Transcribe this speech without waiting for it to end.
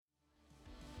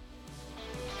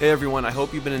Hey everyone, I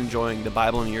hope you've been enjoying the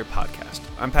Bible in a Year podcast.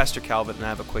 I'm Pastor Calvin and I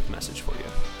have a quick message for you.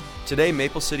 Today,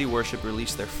 Maple City Worship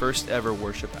released their first ever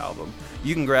worship album.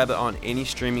 You can grab it on any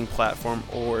streaming platform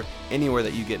or anywhere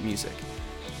that you get music.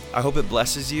 I hope it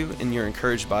blesses you and you're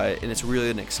encouraged by it, and it's really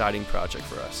an exciting project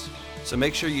for us. So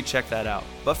make sure you check that out.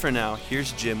 But for now,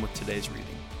 here's Jim with today's reading.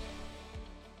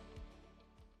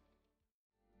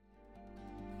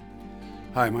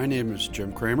 Hi, my name is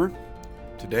Jim Kramer.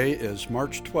 Today is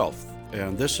March 12th,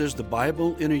 and this is the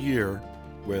Bible in a Year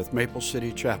with Maple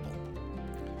City Chapel.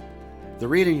 The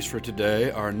readings for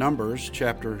today are Numbers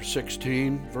chapter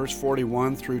 16, verse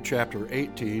 41 through chapter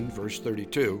 18, verse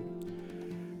 32,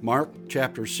 Mark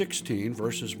chapter 16,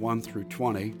 verses 1 through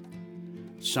 20,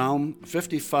 Psalm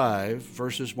 55,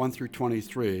 verses 1 through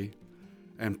 23,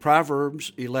 and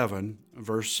Proverbs 11,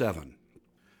 verse 7.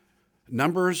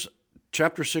 Numbers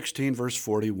chapter 16, verse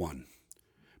 41.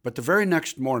 But the very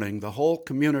next morning, the whole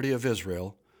community of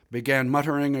Israel began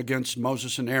muttering against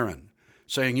Moses and Aaron,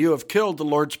 saying, "You have killed the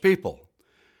Lord's people."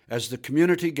 As the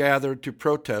community gathered to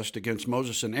protest against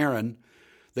Moses and Aaron,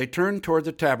 they turned toward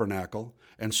the tabernacle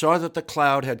and saw that the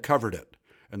cloud had covered it,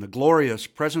 and the glorious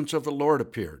presence of the Lord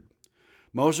appeared.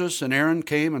 Moses and Aaron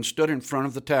came and stood in front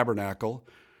of the tabernacle,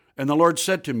 and the Lord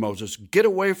said to Moses, "Get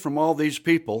away from all these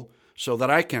people so that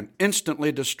I can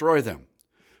instantly destroy them."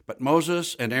 But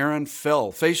Moses and Aaron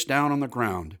fell face down on the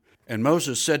ground. And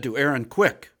Moses said to Aaron,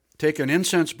 "Quick, take an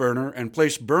incense burner and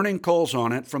place burning coals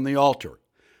on it from the altar.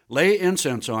 Lay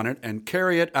incense on it and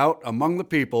carry it out among the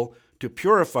people to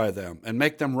purify them and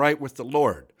make them right with the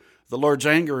Lord. The Lord's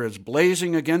anger is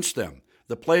blazing against them.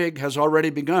 The plague has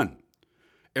already begun."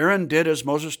 Aaron did as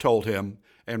Moses told him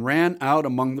and ran out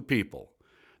among the people.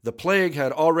 The plague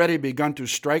had already begun to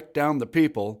strike down the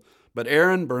people, but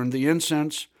Aaron burned the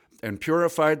incense and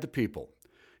purified the people.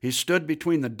 He stood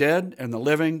between the dead and the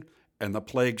living, and the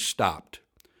plague stopped.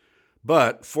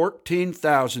 But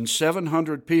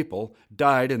 14,700 people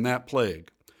died in that plague,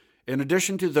 in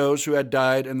addition to those who had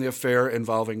died in the affair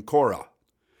involving Korah.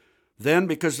 Then,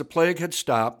 because the plague had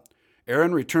stopped,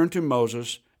 Aaron returned to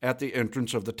Moses at the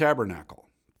entrance of the tabernacle.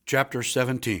 Chapter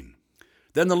 17.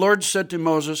 Then the Lord said to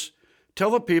Moses, "Tell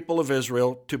the people of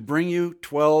Israel to bring you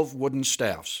 12 wooden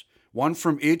staffs, one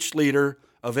from each leader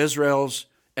of Israel's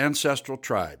ancestral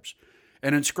tribes,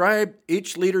 and inscribe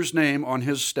each leader's name on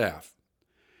his staff.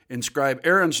 Inscribe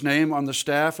Aaron's name on the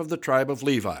staff of the tribe of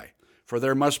Levi, for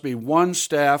there must be one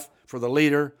staff for the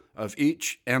leader of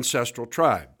each ancestral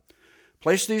tribe.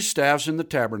 Place these staffs in the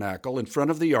tabernacle in front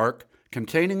of the ark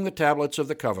containing the tablets of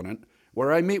the covenant,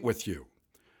 where I meet with you.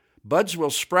 Buds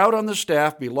will sprout on the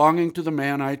staff belonging to the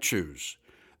man I choose.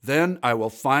 Then I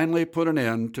will finally put an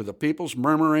end to the people's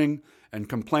murmuring and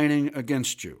complaining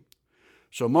against you."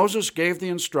 So Moses gave the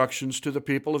instructions to the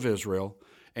people of Israel,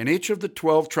 and each of the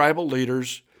 12 tribal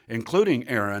leaders, including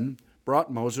Aaron,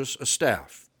 brought Moses a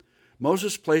staff.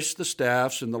 Moses placed the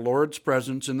staffs in the Lord's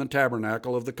presence in the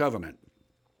tabernacle of the covenant.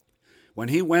 When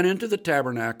he went into the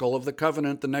tabernacle of the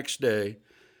covenant the next day,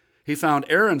 he found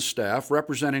Aaron's staff,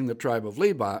 representing the tribe of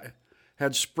Levi,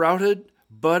 had sprouted,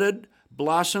 budded,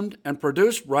 blossomed, and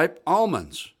produced ripe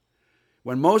almonds.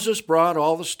 When Moses brought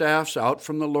all the staffs out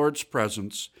from the Lord's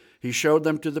presence, he showed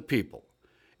them to the people.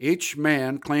 Each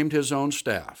man claimed his own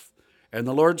staff. And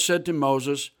the Lord said to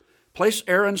Moses, "Place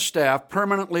Aaron's staff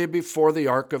permanently before the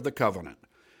Ark of the Covenant,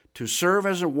 to serve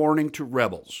as a warning to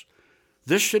rebels.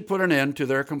 This should put an end to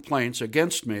their complaints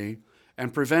against me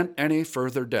and prevent any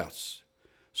further deaths."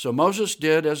 So Moses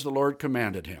did as the Lord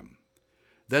commanded him.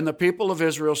 Then the people of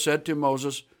Israel said to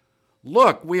Moses,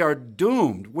 "Look, we are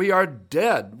doomed. We are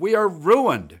dead. We are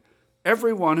ruined.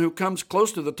 Everyone who comes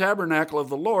close to the tabernacle of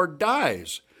the Lord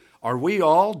dies. Are we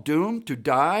all doomed to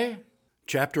die?"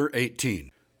 Chapter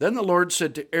 18. Then the Lord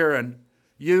said to Aaron,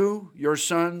 "You, your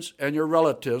sons, and your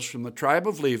relatives from the tribe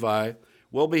of Levi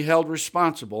will be held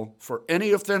responsible for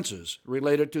any offenses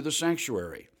related to the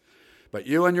sanctuary. But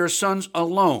you and your sons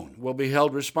alone will be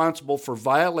held responsible for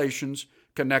violations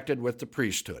connected with the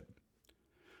priesthood.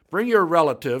 Bring your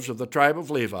relatives of the tribe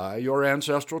of Levi, your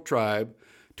ancestral tribe,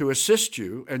 to assist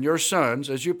you and your sons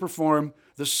as you perform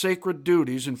the sacred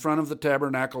duties in front of the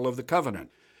tabernacle of the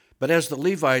covenant. But as the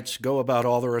Levites go about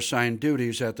all their assigned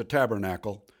duties at the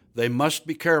tabernacle, they must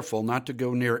be careful not to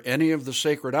go near any of the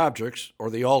sacred objects or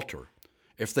the altar.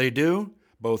 If they do,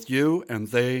 both you and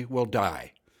they will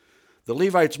die. The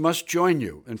Levites must join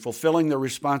you in fulfilling their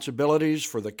responsibilities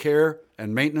for the care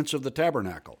and maintenance of the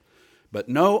tabernacle, but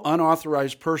no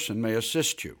unauthorized person may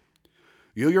assist you.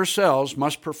 You yourselves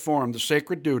must perform the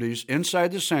sacred duties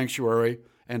inside the sanctuary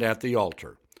and at the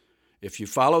altar. If you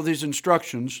follow these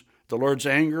instructions, the Lord's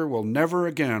anger will never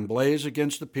again blaze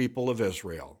against the people of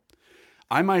Israel.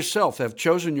 I myself have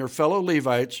chosen your fellow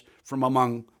Levites from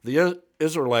among the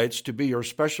Israelites to be your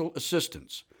special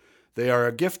assistants. They are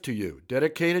a gift to you,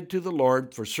 dedicated to the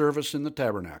Lord for service in the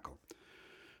tabernacle.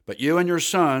 But you and your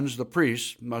sons, the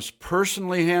priests, must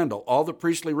personally handle all the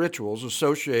priestly rituals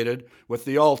associated with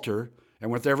the altar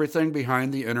and with everything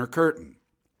behind the inner curtain.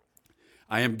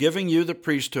 I am giving you the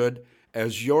priesthood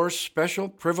as your special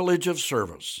privilege of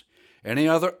service. Any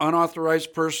other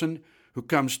unauthorized person who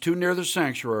comes too near the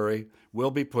sanctuary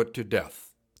will be put to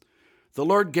death. The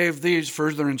Lord gave these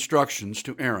further instructions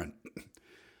to Aaron.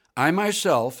 I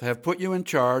myself have put you in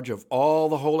charge of all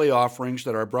the holy offerings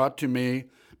that are brought to me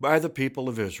by the people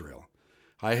of Israel.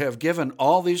 I have given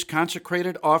all these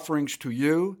consecrated offerings to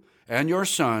you and your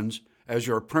sons as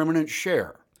your permanent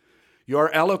share. You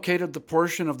are allocated the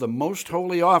portion of the most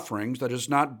holy offerings that is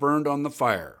not burned on the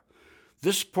fire.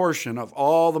 This portion of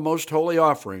all the most holy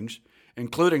offerings,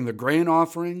 including the grain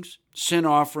offerings, sin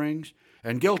offerings,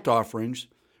 and guilt offerings,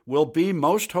 will be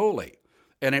most holy,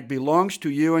 and it belongs to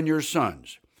you and your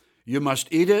sons. You must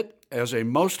eat it as a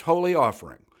most holy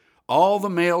offering. All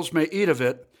the males may eat of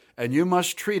it, and you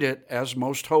must treat it as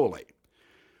most holy.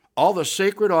 All the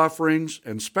sacred offerings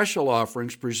and special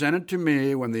offerings presented to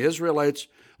me when the Israelites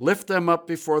lift them up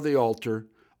before the altar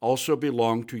also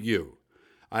belong to you.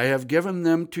 I have given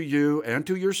them to you and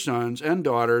to your sons and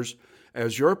daughters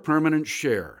as your permanent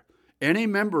share. Any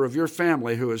member of your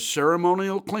family who is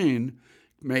ceremonially clean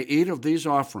may eat of these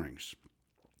offerings.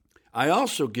 I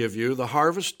also give you the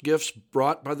harvest gifts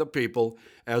brought by the people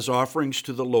as offerings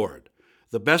to the Lord,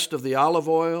 the best of the olive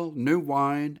oil, new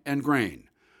wine, and grain.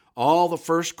 All the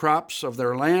first crops of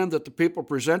their land that the people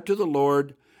present to the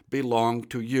Lord belong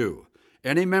to you.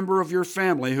 Any member of your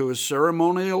family who is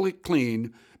ceremonially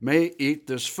clean may eat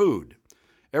this food.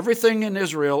 Everything in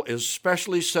Israel is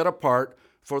specially set apart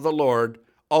for the Lord,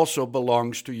 also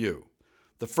belongs to you.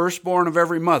 The firstborn of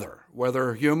every mother,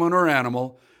 whether human or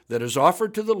animal, that is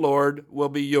offered to the Lord will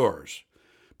be yours.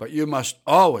 But you must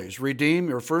always redeem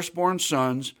your firstborn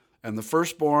sons and the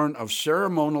firstborn of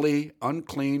ceremonially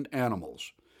unclean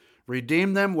animals.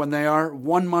 Redeem them when they are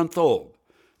 1 month old.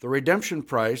 The redemption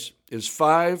price is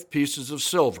 5 pieces of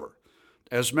silver,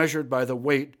 as measured by the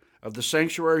weight of the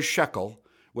sanctuary shekel,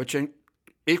 which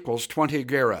equals 20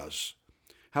 gerahs.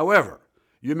 However,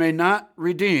 you may not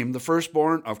redeem the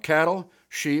firstborn of cattle,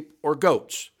 sheep, or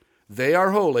goats. They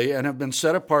are holy and have been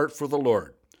set apart for the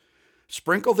Lord.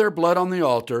 Sprinkle their blood on the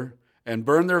altar and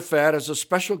burn their fat as a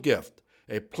special gift,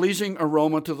 a pleasing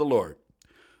aroma to the Lord.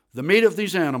 The meat of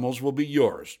these animals will be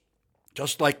yours,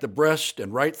 just like the breast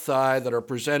and right thigh that are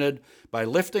presented by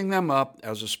lifting them up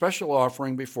as a special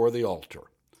offering before the altar.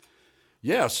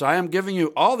 Yes, I am giving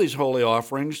you all these holy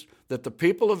offerings that the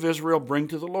people of Israel bring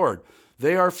to the Lord.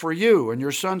 They are for you and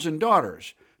your sons and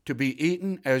daughters to be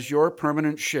eaten as your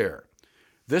permanent share.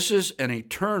 This is an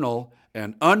eternal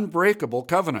and unbreakable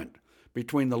covenant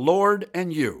between the Lord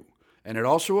and you, and it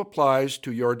also applies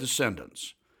to your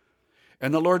descendants.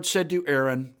 And the Lord said to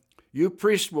Aaron, you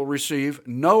priests will receive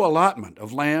no allotment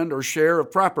of land or share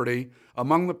of property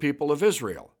among the people of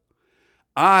Israel.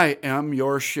 I am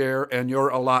your share and your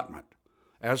allotment.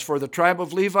 As for the tribe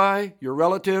of Levi, your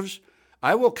relatives,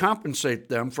 I will compensate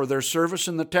them for their service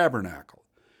in the tabernacle.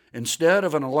 Instead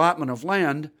of an allotment of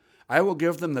land, I will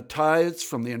give them the tithes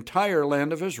from the entire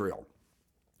land of Israel.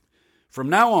 From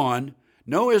now on,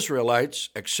 no Israelites,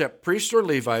 except priests or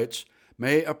Levites,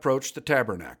 may approach the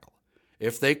tabernacle.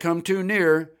 If they come too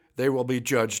near, they will be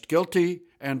judged guilty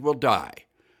and will die.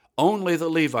 Only the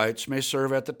Levites may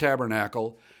serve at the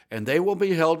tabernacle, and they will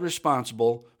be held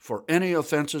responsible for any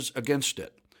offenses against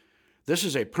it. This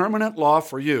is a permanent law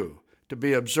for you, to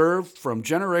be observed from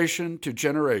generation to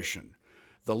generation.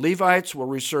 The Levites will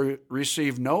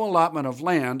receive no allotment of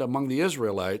land among the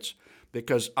Israelites,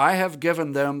 because I have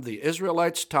given them the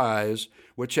Israelites' tithes,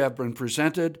 which have been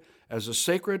presented as a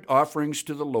sacred offerings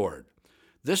to the Lord.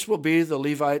 This will be the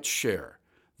Levites' share.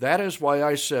 That is why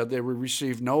I said they will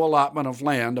receive no allotment of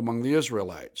land among the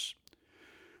Israelites.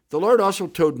 The Lord also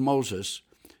told Moses,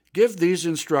 give these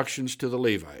instructions to the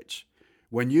Levites.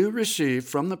 When you receive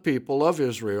from the people of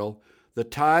Israel the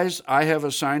tithes I have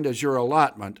assigned as your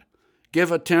allotment,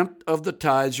 give a tenth of the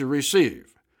tithes you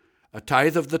receive, a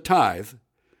tithe of the tithe,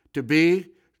 to be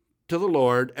to the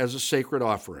Lord as a sacred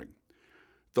offering.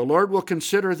 The Lord will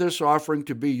consider this offering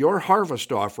to be your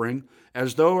harvest offering,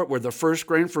 as though it were the first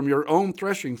grain from your own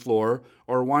threshing floor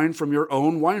or wine from your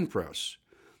own winepress.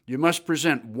 You must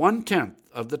present 1/10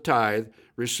 of the tithe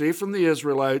received from the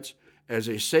Israelites as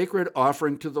a sacred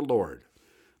offering to the Lord.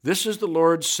 This is the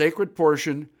Lord's sacred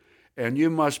portion, and you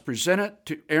must present it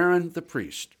to Aaron the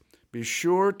priest. Be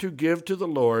sure to give to the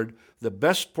Lord the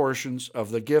best portions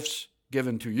of the gifts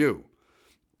given to you.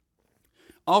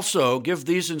 Also, give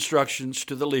these instructions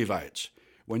to the Levites.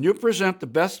 When you present the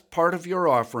best part of your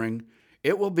offering,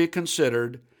 it will be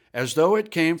considered as though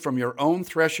it came from your own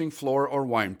threshing floor or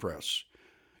winepress.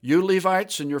 You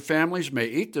Levites and your families may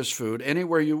eat this food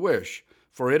anywhere you wish,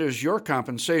 for it is your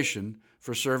compensation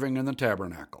for serving in the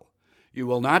tabernacle. You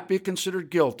will not be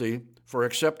considered guilty for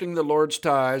accepting the Lord's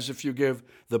tithes if you give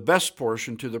the best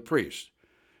portion to the priest.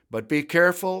 But be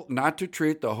careful not to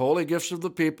treat the holy gifts of the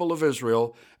people of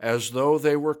Israel as though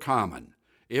they were common.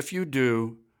 If you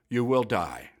do, you will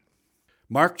die.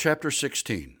 Mark chapter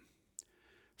 16.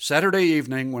 Saturday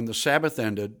evening, when the Sabbath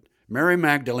ended, Mary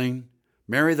Magdalene,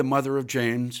 Mary the mother of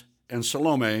James, and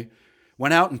Salome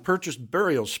went out and purchased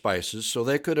burial spices so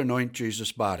they could anoint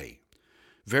Jesus' body.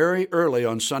 Very early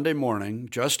on Sunday morning,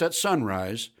 just at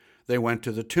sunrise, they went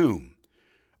to the tomb.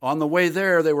 On the way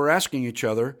there, they were asking each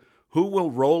other, "Who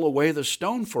will roll away the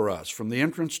stone for us from the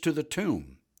entrance to the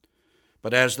tomb?"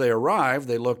 But as they arrived,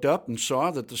 they looked up and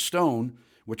saw that the stone,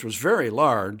 which was very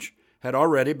large, had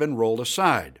already been rolled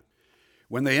aside.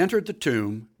 When they entered the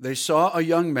tomb, they saw a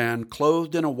young man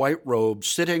clothed in a white robe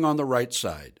sitting on the right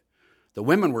side. The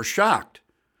women were shocked,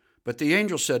 but the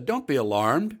angel said, "Don't be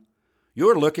alarmed. You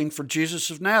are looking for Jesus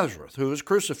of Nazareth, who was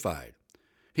crucified.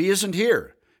 He isn't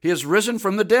here. He has risen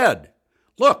from the dead.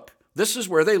 Look, this is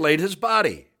where they laid his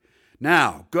body.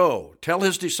 Now, go, tell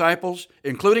his disciples,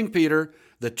 including Peter,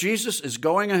 that Jesus is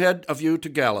going ahead of you to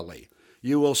Galilee.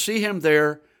 You will see him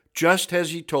there, just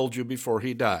as he told you before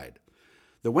he died."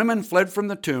 The women fled from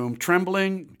the tomb,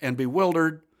 trembling and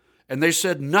bewildered, and they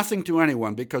said nothing to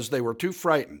anyone because they were too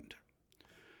frightened.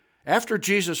 After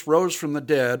Jesus rose from the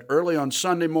dead early on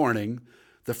Sunday morning,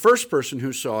 the first person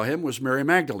who saw him was Mary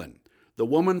Magdalene, the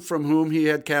woman from whom he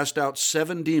had cast out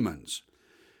 7 demons.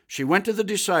 She went to the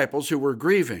disciples who were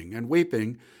grieving and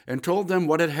weeping and told them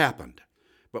what had happened.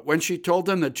 But when she told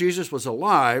them that Jesus was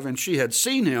alive and she had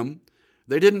seen him,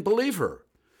 they didn't believe her.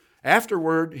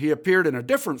 Afterward, he appeared in a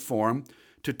different form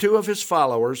to 2 of his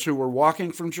followers who were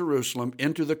walking from Jerusalem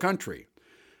into the country.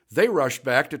 They rushed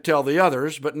back to tell the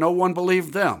others, but no one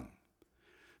believed them.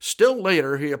 Still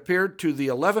later, he appeared to the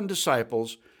 11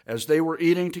 disciples as they were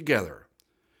eating together.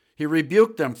 He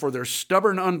rebuked them for their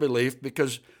stubborn unbelief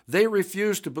because they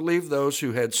refused to believe those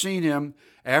who had seen him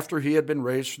after he had been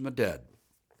raised from the dead.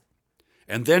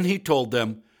 And then he told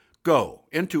them, "Go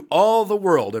into all the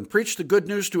world and preach the good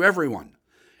news to everyone.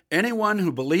 Anyone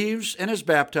who believes and is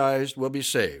baptized will be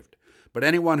saved, but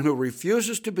anyone who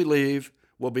refuses to believe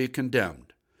will be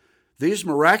condemned. These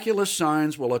miraculous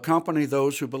signs will accompany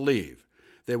those who believe.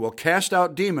 They will cast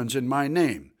out demons in my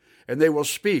name, and they will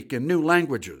speak in new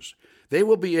languages. They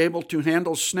will be able to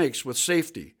handle snakes with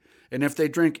safety, and if they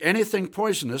drink anything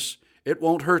poisonous, it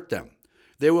won't hurt them.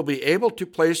 They will be able to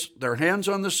place their hands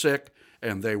on the sick,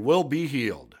 and they will be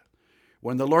healed."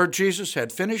 When the Lord Jesus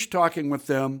had finished talking with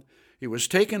them, he was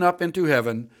taken up into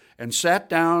heaven and sat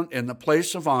down in the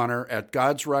place of honor at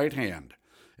God's right hand.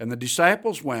 And the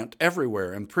disciples went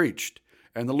everywhere and preached,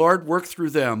 and the Lord worked through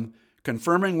them,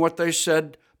 confirming what they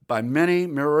said by many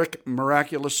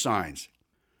miraculous signs.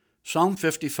 Psalm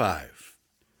 55.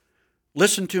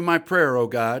 Listen to my prayer, O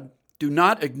God. Do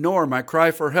not ignore my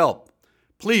cry for help.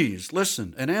 Please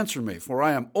listen and answer me, for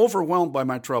I am overwhelmed by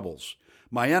my troubles.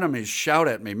 My enemies shout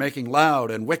at me, making loud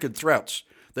and wicked threats.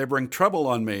 They bring trouble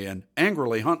on me and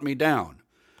angrily hunt me down.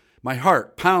 My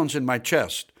heart pounds in my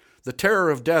chest. The terror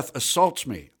of death assaults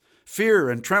me. Fear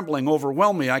and trembling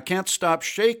overwhelm me. I can't stop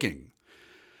shaking.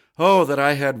 Oh, that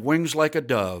I had wings like a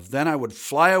dove. Then I would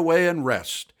fly away and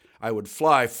rest. I would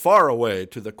fly far away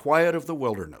to the quiet of the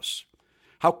wilderness.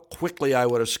 How quickly I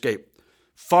would escape,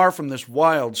 far from this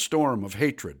wild storm of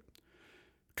hatred.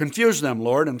 Confuse them,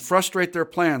 Lord, and frustrate their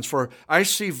plans, for I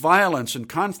see violence and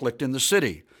conflict in the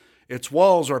city. Its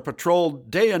walls are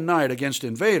patrolled day and night against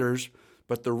invaders,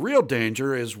 but the real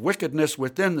danger is wickedness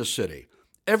within the city.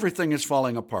 Everything is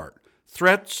falling apart.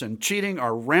 Threats and cheating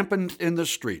are rampant in the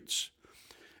streets.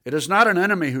 It is not an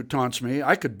enemy who taunts me.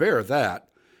 I could bear that.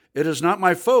 It is not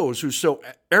my foes who so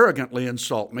arrogantly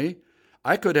insult me.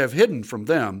 I could have hidden from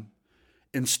them.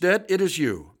 Instead, it is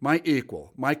you, my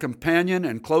equal, my companion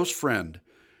and close friend.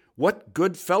 What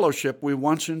good fellowship we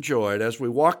once enjoyed as we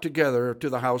walked together to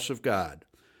the house of God.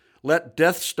 Let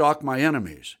death stalk my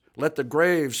enemies. Let the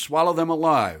grave swallow them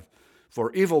alive,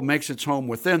 for evil makes its home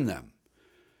within them.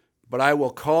 But I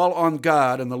will call on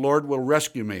God, and the Lord will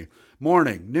rescue me.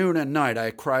 Morning, noon, and night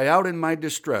I cry out in my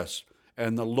distress,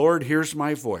 and the Lord hears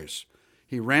my voice.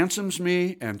 He ransoms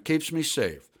me and keeps me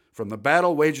safe from the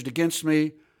battle waged against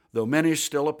me, though many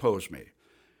still oppose me.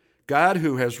 God,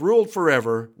 who has ruled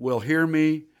forever, will hear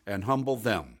me and humble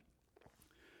them.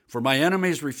 For my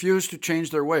enemies refuse to change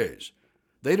their ways.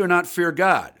 They do not fear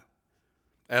God.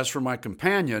 As for my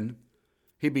companion,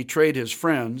 he betrayed his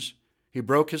friends. He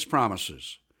broke his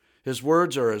promises. His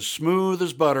words are as smooth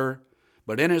as butter,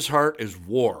 but in his heart is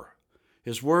war.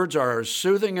 His words are as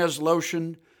soothing as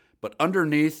lotion, but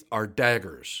underneath are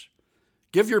daggers.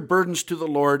 Give your burdens to the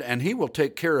Lord, and he will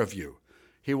take care of you.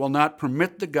 He will not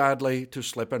permit the godly to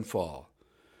slip and fall.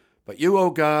 But you, O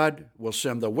God, will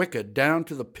send the wicked down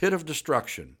to the pit of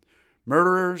destruction.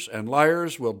 Murderers and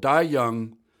liars will die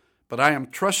young, but I am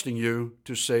trusting you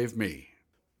to save me.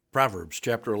 Proverbs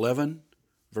chapter 11,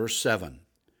 verse 7.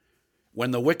 When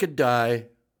the wicked die,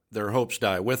 their hopes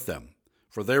die with them,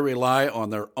 for they rely on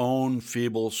their own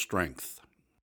feeble strength.